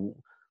aí outro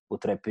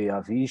EP à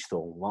vista,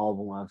 ou um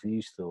álbum à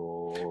vista,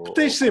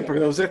 Tens sempre,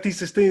 não? Os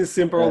artistas têm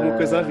sempre alguma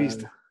coisa à Ah,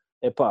 vista.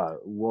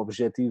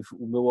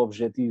 o meu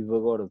objetivo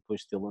agora,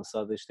 depois de ter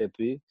lançado este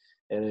EP,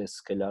 era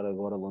se calhar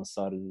agora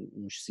lançar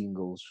uns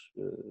singles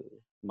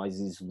mais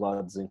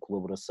isolados em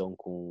colaboração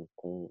com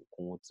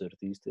outros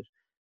artistas,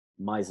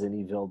 mais a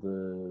nível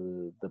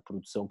da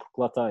produção,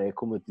 porque lá está, é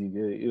como eu te digo,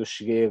 eu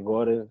cheguei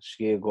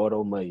agora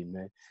ao meio,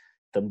 né?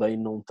 Também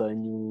não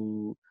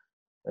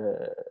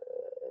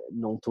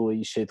estou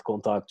aí cheio de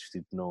contactos,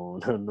 tipo,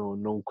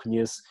 não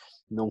conheço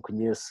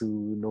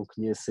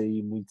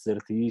aí muitos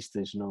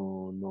artistas,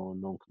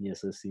 não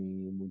conheço assim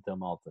muita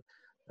malta.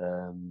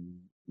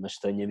 Mas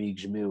tenho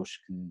amigos meus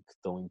que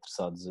estão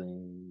interessados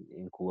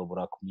em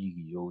colaborar comigo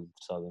e eu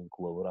interessado em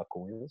colaborar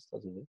com eles,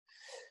 estás a ver?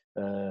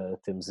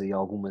 Temos aí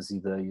algumas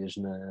ideias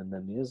na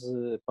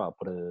mesa,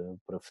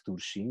 para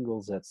futuros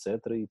singles, etc.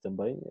 E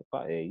também,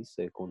 é isso,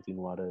 é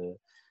continuar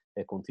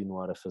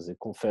a fazer.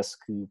 Confesso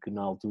que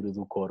na altura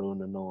do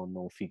Corona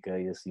não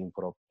fiquei assim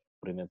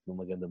propriamente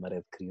numa grande maré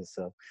de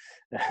criação,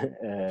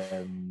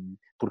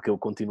 porque eu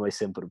continuei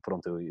sempre,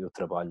 pronto, eu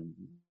trabalho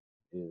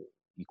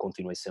e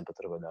continuei sempre a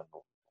trabalhar,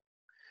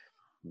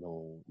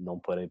 não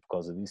parei por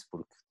causa disso,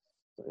 porque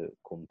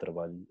como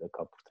trabalho,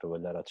 acabo por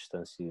trabalhar à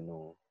distância e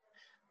não,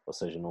 ou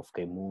seja, não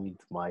fiquei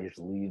muito mais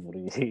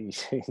livre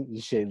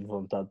e cheio de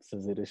vontade de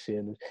fazer as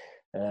cenas.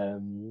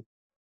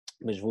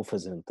 Mas vou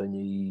fazendo, tenho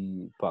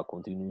aí,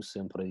 continuo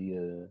sempre aí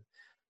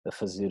a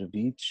fazer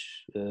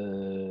beats,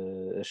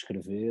 a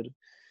escrever.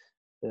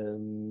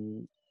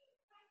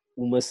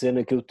 Uma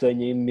cena que eu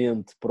tenho em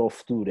mente para o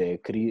futuro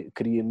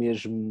queria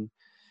mesmo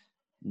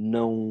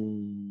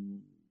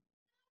não,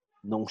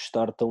 não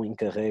estar tão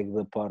encarregue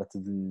da parte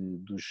de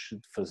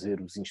fazer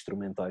os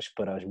instrumentais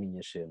para as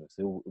minhas cenas.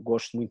 Eu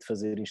gosto muito de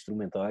fazer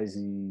instrumentais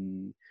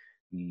e,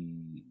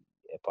 e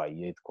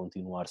hei de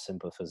continuar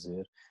sempre a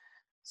fazer.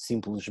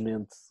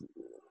 Simplesmente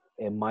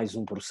é mais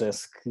um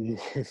processo que,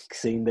 que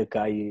se ainda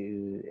cai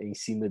em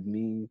cima de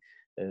mim,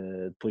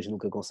 depois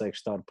nunca consegue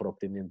estar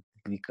propriamente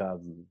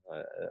dedicado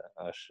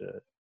acho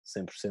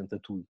 100% a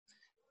tudo.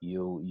 E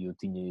eu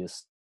tinha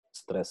esse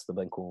stress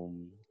também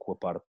com a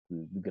parte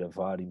de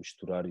gravar e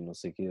misturar e não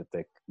sei o quê,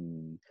 até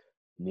que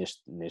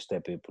neste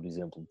EP, por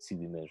exemplo,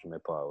 decidi mesmo,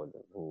 olha,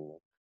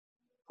 vou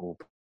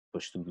para o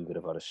estúdio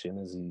gravar as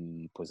cenas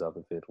e depois há de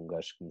haver um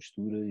gajo que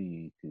mistura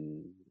e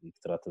que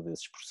trata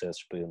desses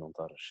processos para eu não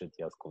estar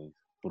chateado com isso.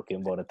 Porque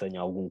embora tenha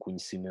algum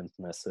conhecimento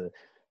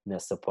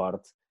nessa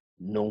parte.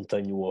 Não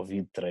tenho o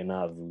ouvido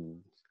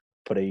treinado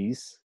para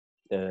isso,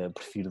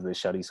 prefiro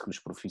deixar isso com os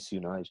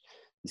profissionais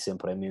e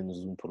sempre é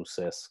menos um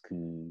processo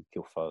que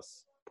eu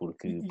faço.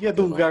 Porque é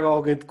delegar a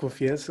alguém de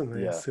confiança, não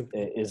é? Yeah,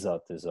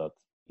 exato.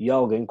 E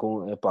alguém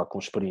com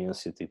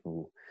experiência,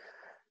 tipo,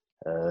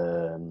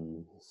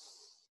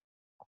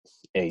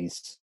 é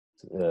isso.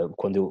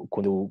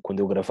 Quando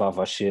eu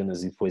gravava as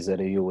cenas e depois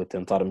era eu a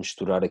tentar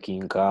misturar aqui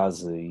em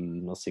casa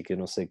e não sei o que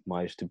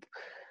mais, tipo,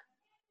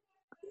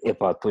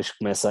 depois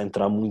começa a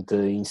entrar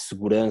muita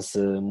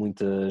insegurança,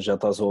 já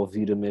estás a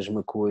ouvir a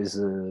mesma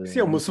coisa. Sim,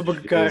 é uma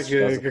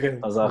sobrecarga grande.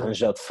 Estás a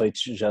arranjar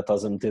defeitos, já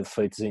estás a meter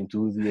defeitos em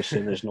tudo e as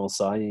cenas não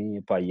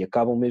saem, e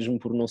acabam mesmo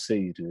por não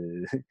sair.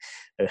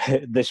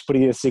 Da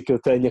experiência que eu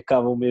tenho,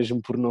 acabam mesmo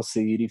por não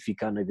sair e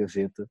ficar na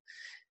gaveta.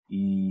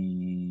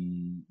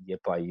 E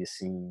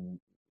assim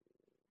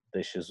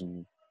deixas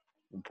um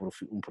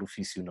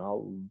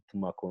profissional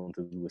tomar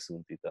conta do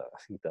assunto e está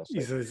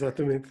feito.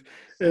 Exatamente.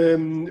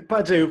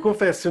 Jay, eu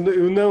confesso,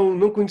 eu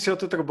não conhecia o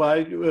teu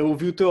trabalho,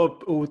 ouvi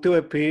o teu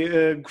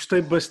EP,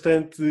 gostei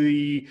bastante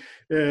e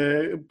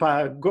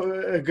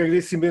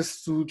agradeço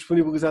imenso tu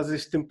disponibilizares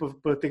este tempo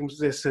para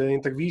termos essa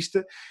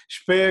entrevista.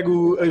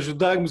 Espero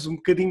ajudar-nos um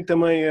bocadinho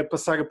também a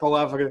passar a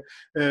palavra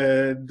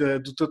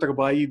do teu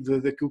trabalho e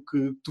daquilo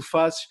que tu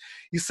fazes,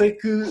 e sei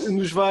que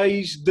nos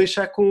vais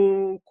deixar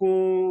com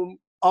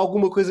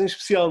alguma coisa em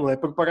especial, não é?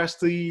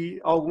 Preparaste aí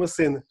alguma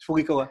cena,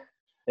 explica lá.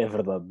 É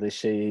verdade,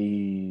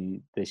 deixei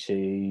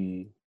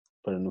aí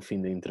para no fim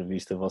da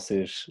entrevista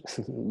vocês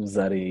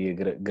usarem,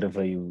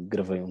 gravei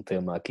um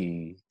tema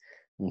aqui,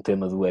 um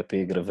tema do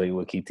EP,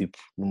 gravei-o aqui tipo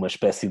numa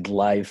espécie de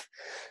live.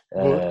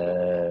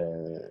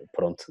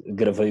 Pronto,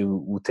 gravei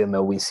o tema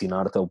O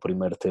Ensinar-te, é o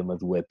primeiro tema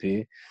do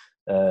EP.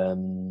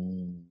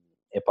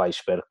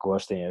 Espero que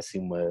gostem, é assim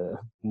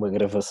uma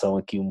gravação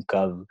aqui um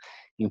bocado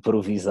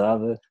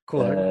improvisada.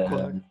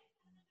 Claro.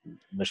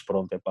 Mas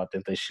pronto,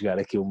 tentei chegar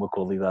aqui a uma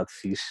qualidade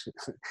fixe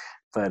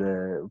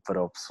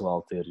para o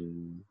pessoal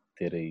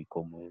ter aí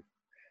como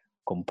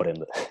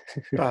prenda.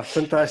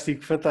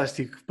 Fantástico.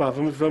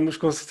 Vamos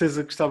com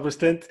certeza gostar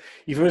bastante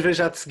e vamos ver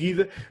já de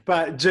seguida.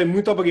 Jay,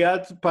 muito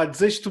obrigado.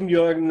 Desejo-te o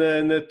melhor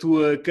na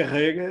tua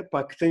carreira,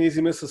 que tenhas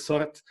imensa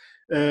sorte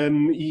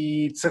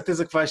e de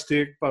certeza que vais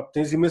ter,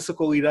 tens imensa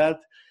qualidade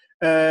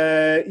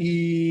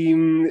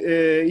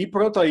e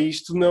pronto,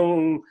 isto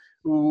não...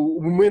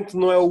 O momento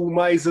não é o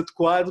mais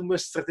adequado,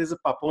 mas de certeza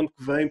para onde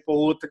que vem, para o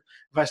outro,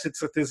 vais ter de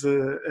certeza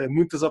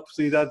muitas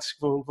oportunidades que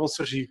vão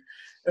surgir.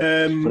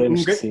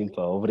 Esperemos que sim,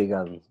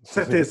 obrigado. De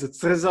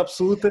certeza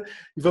absoluta,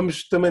 e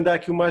vamos também dar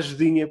aqui uma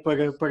ajudinha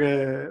para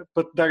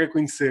te dar a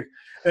conhecer.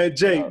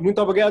 Jay, muito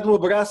obrigado, um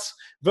abraço.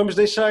 Vamos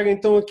deixar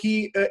então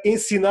aqui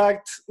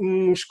Ensinar-te,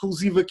 um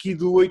exclusivo aqui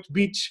do 8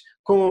 Bits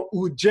com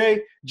o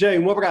Jay. Jay,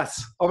 um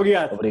abraço.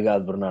 Obrigado.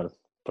 Obrigado, Bernardo.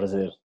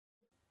 Prazer.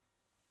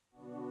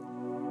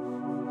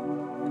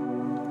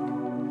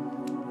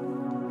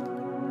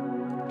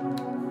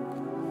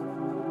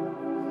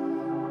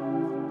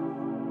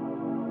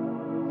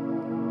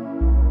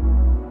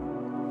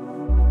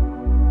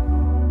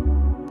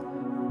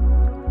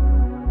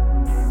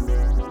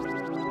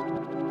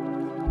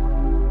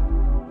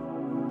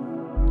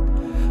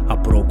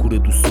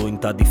 Do sonho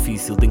tá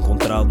difícil de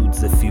encontrá-lo. O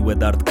desafio é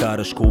dar de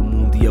caras com o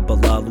mundo e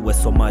abalá-lo. É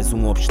só mais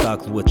um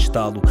obstáculo a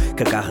testá-lo,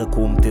 que agarra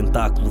como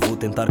tentáculo. Vou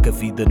tentar que a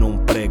vida não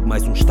me pregue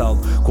mais um estalo,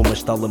 com uma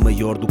estala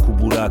maior do que o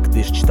buraco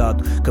deste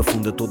estado, que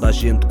afunda toda a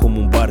gente como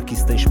um barco. E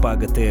se tens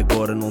pago até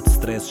agora, não te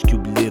stresses, que o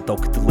bilhete ao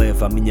que te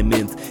leva à minha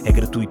mente é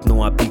gratuito.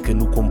 Não há pica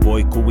no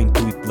comboio, com o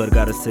intuito de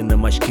largar a cena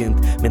mais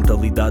quente.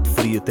 Mentalidade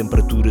fria,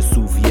 temperatura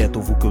soviética.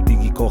 Ouve o que eu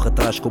digo e corre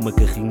atrás com uma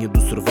carrinha do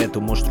sorvete.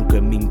 Eu mostro o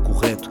caminho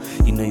correto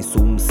e nem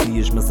sou um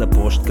messias, mas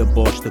aposto que a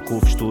bosta que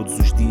ouves todos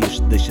os dias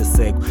te deixa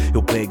cego.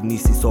 Eu pego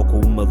nisso e só com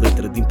uma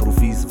letra de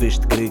improviso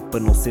veste grego para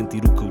não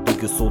sentir o que eu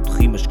digo. Eu sou de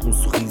rimas com um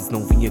sorriso,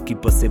 não vim aqui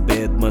para ser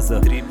bad, mas a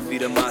drip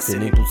vira massa.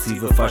 Cena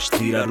impulsiva faz-te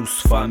tirar o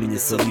sofá. Minha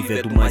saliva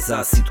é do mais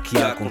ácido que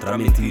há, contra a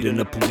mentira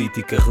na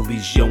política,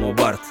 religião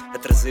ou arte. A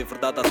trazer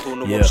verdade à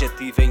tona, o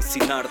objetivo é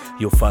ensinar-te.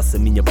 E eu faço a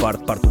minha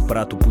parte, parto o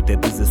prato, o puto é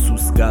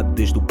desassossegado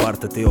desde o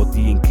parto até ao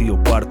dia em que eu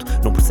parto.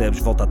 Não percebes,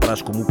 volta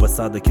atrás como o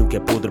passado, aquilo que é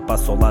podre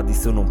passa ao lado. E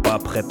se eu não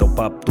papo, reto ao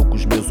papo, tô com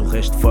os meus, o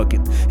resto fuck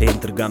it. É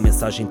entregar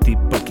mensagem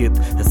tipo paquete,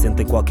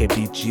 assenta em qualquer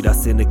beat, gira a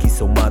cena que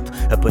isso eu mato.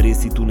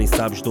 Apareço e tu nem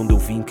sabes de onde eu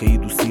vim, caí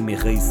do cima,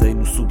 enraizei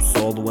no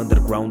subsolo,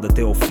 underground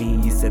até ao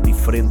fim. Isso é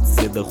diferente de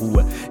ser da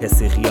rua, é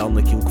ser real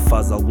naquilo que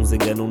faz. Alguns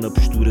enganam na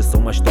postura,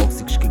 são mais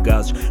tóxicos que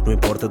gases. Não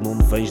importa de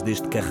onde vens,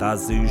 desde que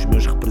arrasas. Eu e os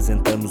meus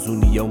representamos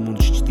união,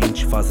 mundos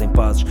distintos fazem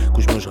pazes. Com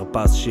os meus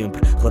rapazes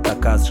sempre, relatar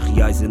casos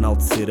reais,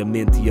 enaltecer a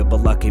mente e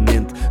abalar quem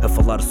mente. A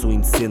falar sou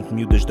indecente,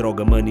 miúdas,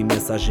 droga, money,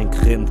 mensagem que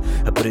rende.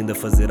 Aprenda a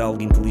fazer algo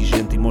logo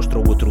inteligente e mostra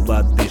o outro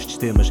lado destes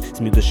temas.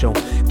 Se miúdas são,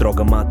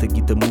 droga mata,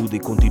 guita muda e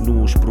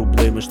continuam os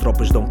problemas.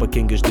 Tropas dão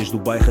paquengas desde o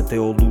bairro até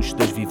ao luxo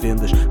das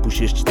vivendas.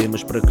 Puxa estes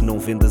temas para que não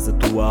vendas a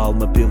tua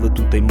alma pela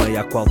tuta e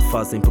meia à qual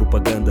fazem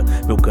propaganda.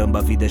 Meu camba,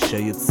 a vida é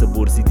cheia de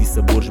sabores e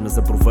dissabores, mas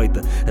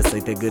aproveita,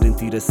 aceita é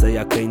garantir a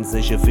ceia a quem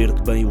deseja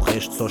ver-te bem. O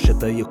resto só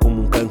chateia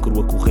como um cancro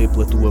a correr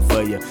pela tua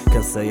veia.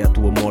 Cansei a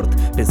tua morte,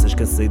 pensas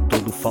cansei de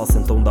todo o falso,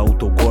 então dá o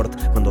teu corte.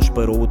 Manda-os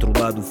para o outro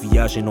lado,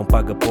 viagem não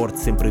paga porte.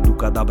 Sempre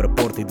educado abre a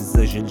porta e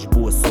deseja-lhes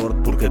boa sorte.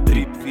 Porque a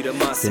trip vira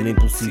massa, cena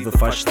impulsiva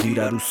faz-te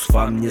virar o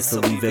sofá. Minha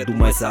saliva é do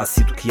mais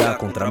ácido que há.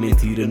 Contra a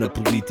mentira na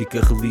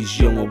política,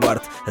 religião ou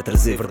arte. A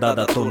trazer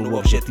verdade à tona, o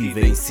objetivo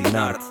é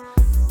ensinar-te.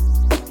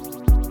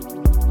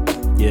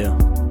 Yeah,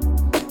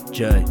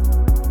 Jay.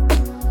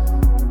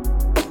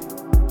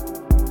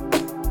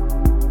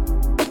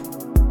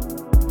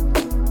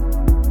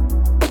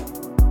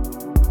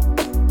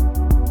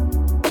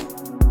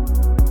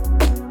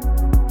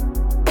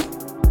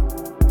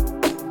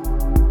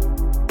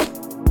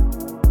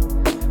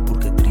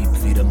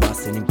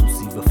 Cena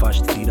impulsiva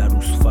faz-te virar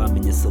o sofá.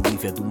 Minha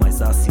saliva é do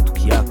mais ácido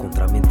que há.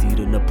 Contra a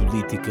mentira na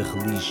política,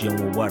 religião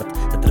ou arte.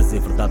 A trazer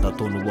verdade à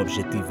tona, o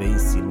objetivo é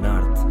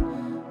ensinar-te.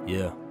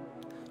 Yeah.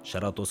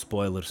 Shout out aos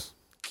spoilers.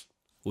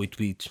 8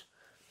 beats.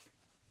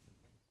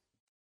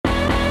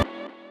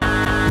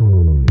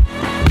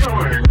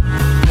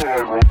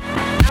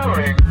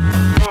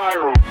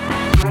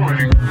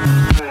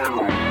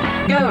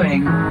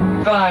 Going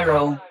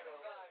viral.